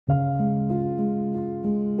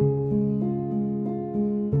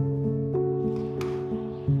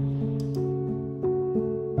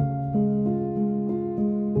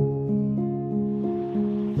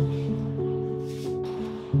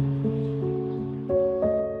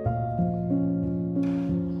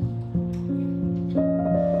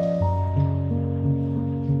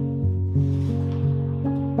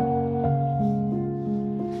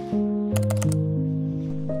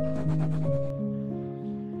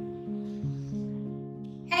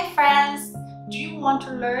Do you want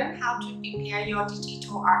to learn how to prepare your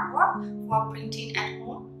digital artwork for printing at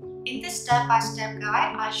home? In this step-by-step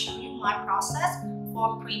guide, I show you my process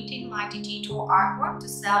for printing my digital artwork to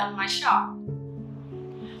sell in my shop.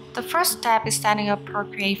 The first step is setting up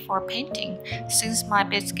Procreate for painting. Since my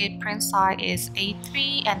biscuit print size is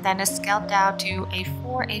A3 and then it's scaled down to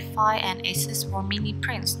A4, A5, and A6 for mini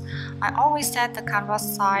prints, I always set the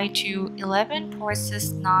canvas size to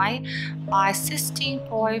 11.69 by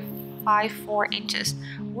 16.54 inches,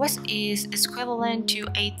 which is equivalent to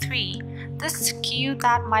A3. This cue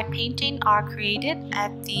that my paintings are created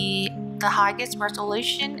at the highest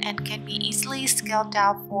resolution and can be easily scaled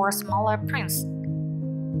down for smaller prints.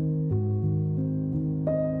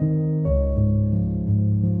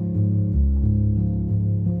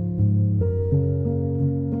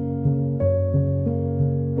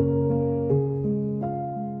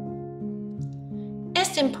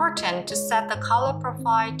 It's important to set the color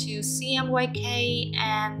profile to CMYK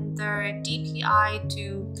and the DPI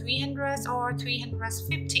to 300 or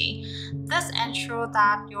 350. This ensures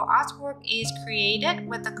that your artwork is created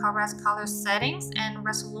with the correct color settings and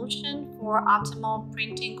resolution for optimal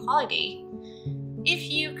printing quality.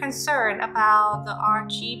 If you're concerned about the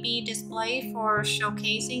RGB display for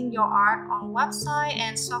showcasing your art on website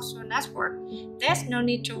and social network, there's no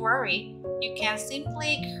need to worry. You can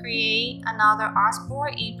simply create another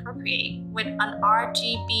artboard in Procreate with an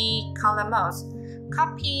RGB color mode.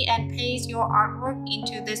 Copy and paste your artwork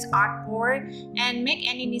into this artboard and make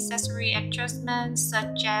any necessary adjustments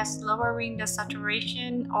such as lowering the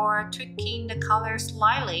saturation or tweaking the color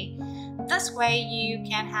slightly. This way you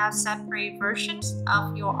can have separate versions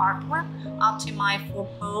of your artwork optimized for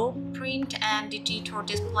both print and digital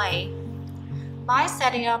display. By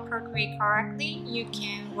setting up Procreate correctly, you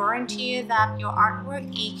can guarantee that your artwork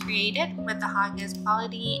is created with the highest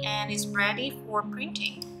quality and is ready for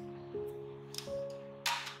printing.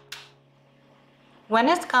 When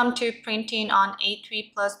it comes to printing on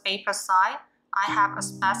A3 plus paper size, I have a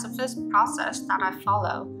specific process that I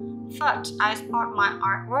follow. First, I export my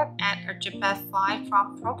artwork as a JPEG file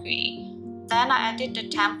from Procreate. Then I edit the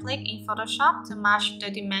template in Photoshop to match the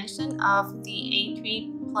dimension of the A3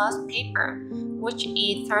 plus paper, which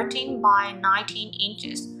is 13 by 19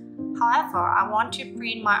 inches. However, I want to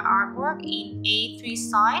print my artwork in A3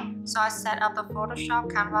 size, so I set up the Photoshop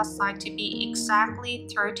canvas size to be exactly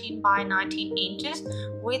 13 by 19 inches,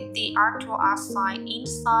 with the actual art size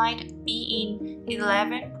inside being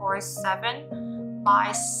 11.7 by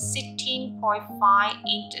 16.5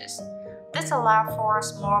 inches. This allows for a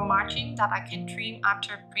small margin that I can trim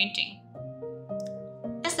after printing.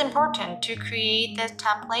 It's important to create this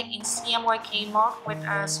template in CMYK mode with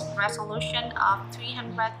a resolution of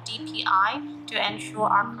 300 dpi to ensure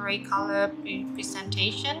accurate color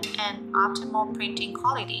presentation and optimal printing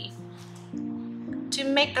quality. To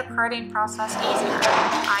make the cutting process easier,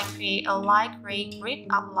 I create a light gray grid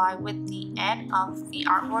outline with the edge of the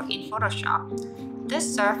artwork in Photoshop.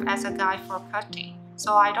 This serves as a guide for cutting,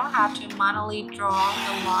 so I don't have to manually draw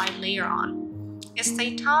the line later on. It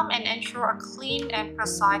saves time and ensures a clean and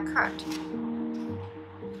precise cut.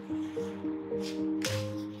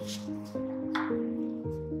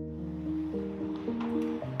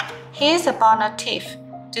 Here's a bonus tip.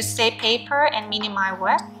 To save paper and minimize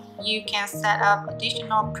waste, you can set up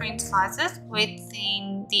additional print sizes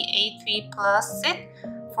within the A3 plus sheet.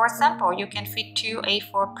 For example, you can fit 2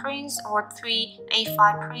 A4 prints or 3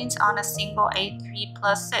 A5 prints on a single A3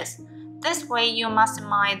 plus sheet. This way you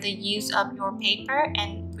maximize the use of your paper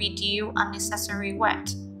and reduce unnecessary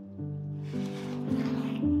waste.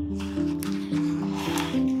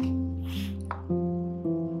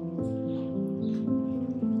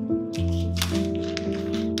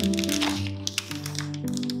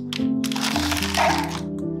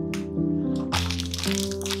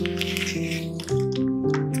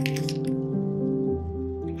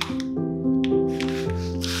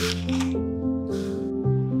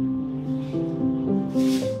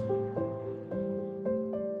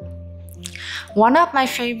 One of my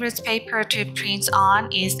favorite paper to print on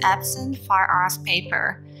is Epson Fine Arts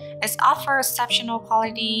paper. It offers exceptional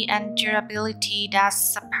quality and durability that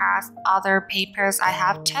surpass other papers I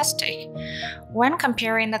have tested. When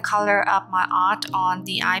comparing the color of my art on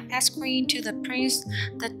the iPad screen to the prints,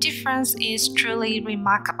 the difference is truly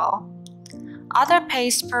remarkable. Other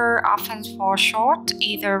paper often fall short,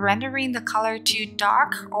 either rendering the color too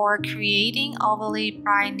dark or creating overly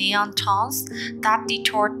bright neon tones that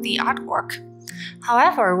distort the artwork.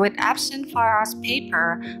 However, with Epson Fine Arts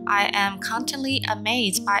paper, I am constantly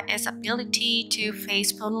amazed by its ability to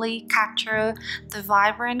faithfully capture the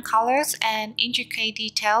vibrant colors and intricate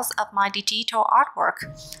details of my digital artwork.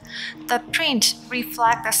 The print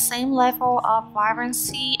reflects the same level of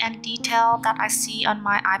vibrancy and detail that I see on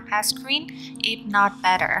my iPad screen, if not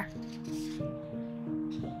better.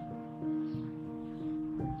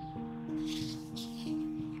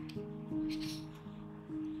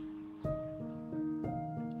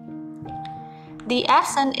 The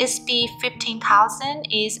Epson SHOPEE 15000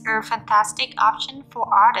 is a fantastic option for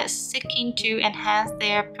artists seeking to enhance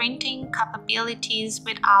their printing capabilities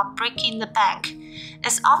without breaking the bank.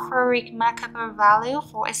 It offers remarkable value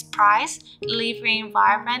for its price, delivering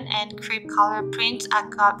vibrant and crisp color prints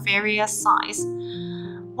across various sizes.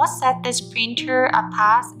 What sets this printer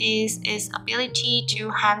apart is its ability to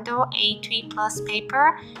handle A3 plus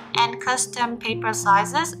paper and custom paper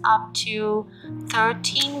sizes up to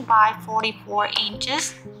 13 by 44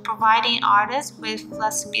 inches, providing artists with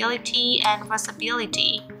flexibility and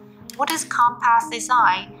versatility. With its compact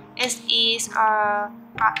design, it is a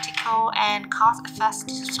practical and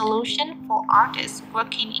cost-effective solution for artists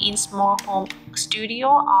working in small home studio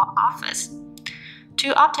or office.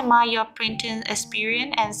 To optimize your printing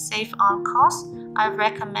experience and save on cost, I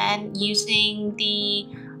recommend using the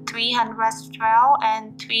 312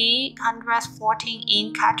 and 314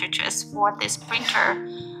 ink cartridges for this printer.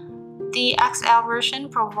 The XL version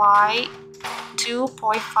provides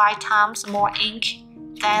 2.5 times more ink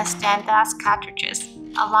than standard cartridges,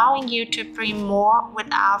 allowing you to print more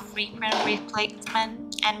without frequent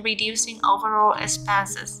replacement and reducing overall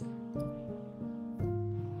expenses.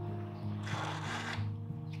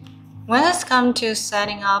 When it's come to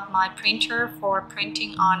setting up my printer for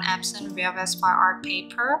printing on Epson Velvet Fine Art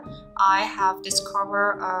paper, I have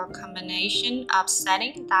discovered a combination of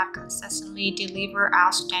settings that consistently deliver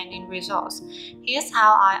outstanding results. Here's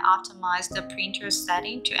how I optimize the printer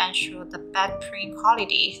setting to ensure the best print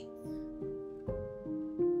quality.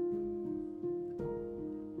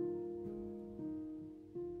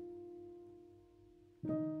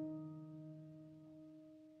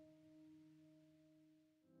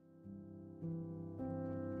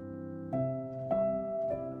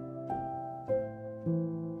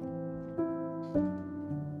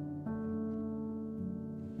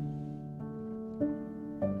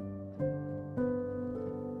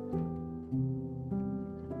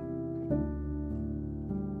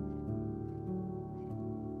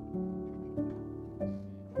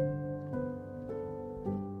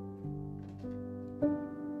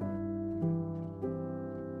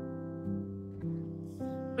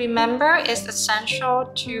 Remember, it's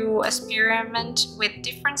essential to experiment with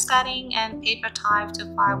different settings and paper types to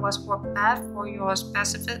find what works best for your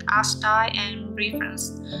specific art style and reference.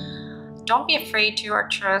 Don't be afraid to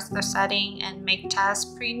adjust the setting and make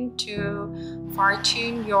test prints to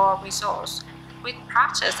fine-tune your results. With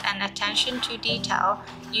practice and attention to detail,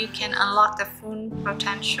 you can unlock the full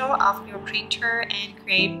potential of your printer and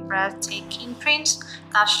create breathtaking prints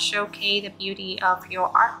that showcase the beauty of your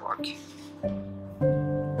artwork.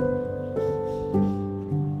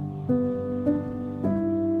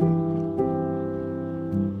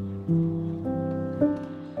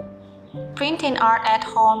 Printing art at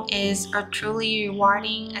home is a truly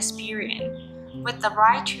rewarding experience. With the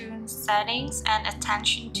right tune, settings, and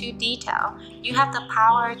attention to detail, you have the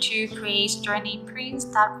power to create stunning prints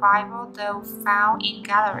that rival those found in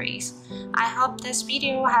galleries. I hope this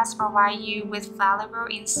video has provided you with valuable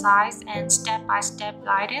insights and step-by-step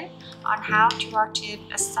guidance on how to achieve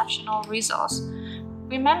exceptional results.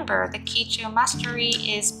 Remember, the key to mastery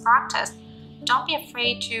is practice. Don't be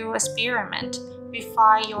afraid to experiment,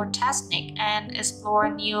 refine your technique, and explore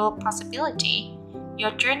new possibilities.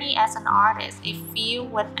 Your journey as an artist is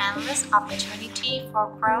filled with endless opportunity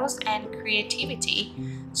for growth and creativity.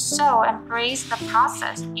 So embrace the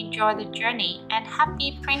process, enjoy the journey, and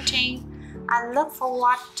happy printing! I look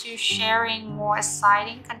forward to sharing more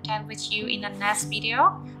exciting content with you in the next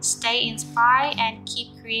video. Stay inspired and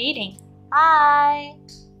keep creating. Bye!